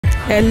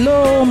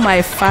Hello my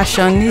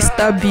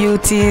fashionista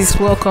beauties,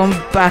 welcome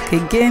back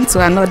again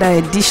to another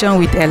edition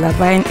with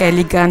Elavine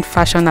Elegant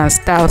Fashion and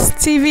Styles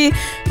TV,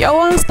 your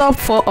one stop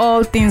for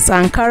all things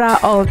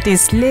Ankara, all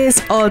things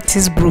lace, all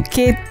things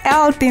brocade,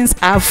 all things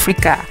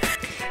Africa.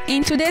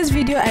 In today's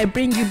video, I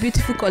bring you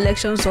beautiful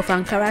collections of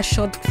Ankara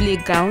short play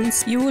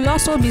gowns. You will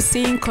also be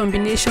seeing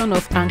combination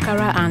of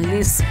Ankara and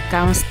lace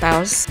gown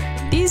styles.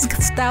 These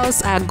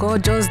styles are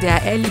gorgeous, they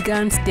are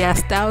elegant, they are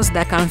styles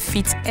that can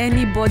fit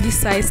any body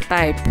size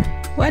type.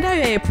 Whether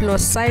you're a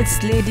plus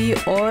size lady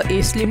or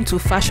a slim to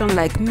fashion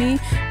like me,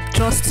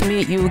 trust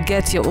me, you will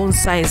get your own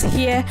size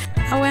here.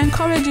 I will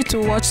encourage you to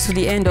watch to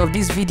the end of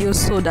this video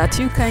so that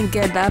you can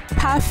get that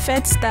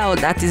perfect style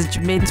that is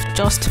made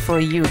just for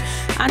you.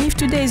 And if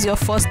today is your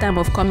first time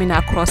of coming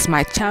across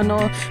my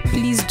channel,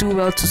 please do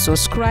well to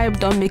subscribe.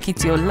 Don't make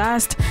it your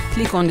last.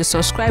 Click on the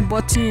subscribe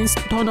buttons,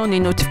 turn on the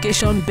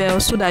notification bell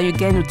so that you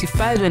get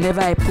notified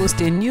whenever I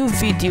post a new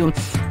video.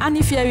 And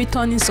if you're a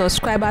returning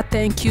subscriber,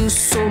 thank you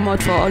so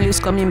much for always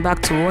coming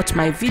back to watch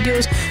my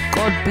videos.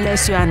 God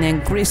bless you and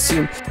embrace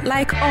you.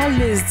 Like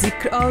always,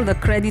 all the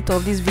credit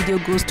of this video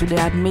goes to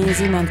the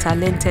amazing and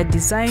talented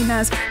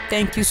designers.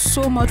 Thank you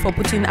so much for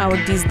putting out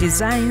these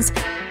designs.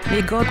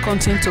 May God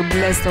continue to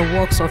bless the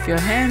works of your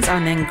hands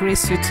and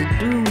engrace you to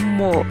do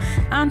more.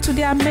 And to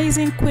the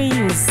amazing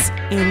queens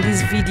in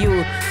this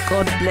video,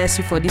 God bless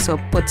you for this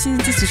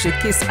opportunity to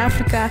showcase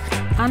Africa.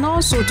 And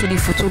also to the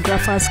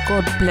photographers,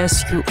 God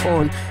bless you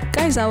all.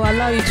 Guys, I will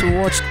allow you to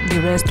watch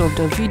the rest of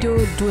the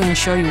video. Do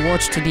ensure you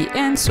watch to the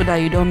end so that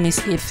you don't miss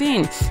a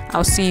thing.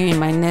 I'll see you in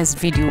my next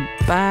video.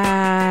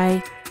 Bye.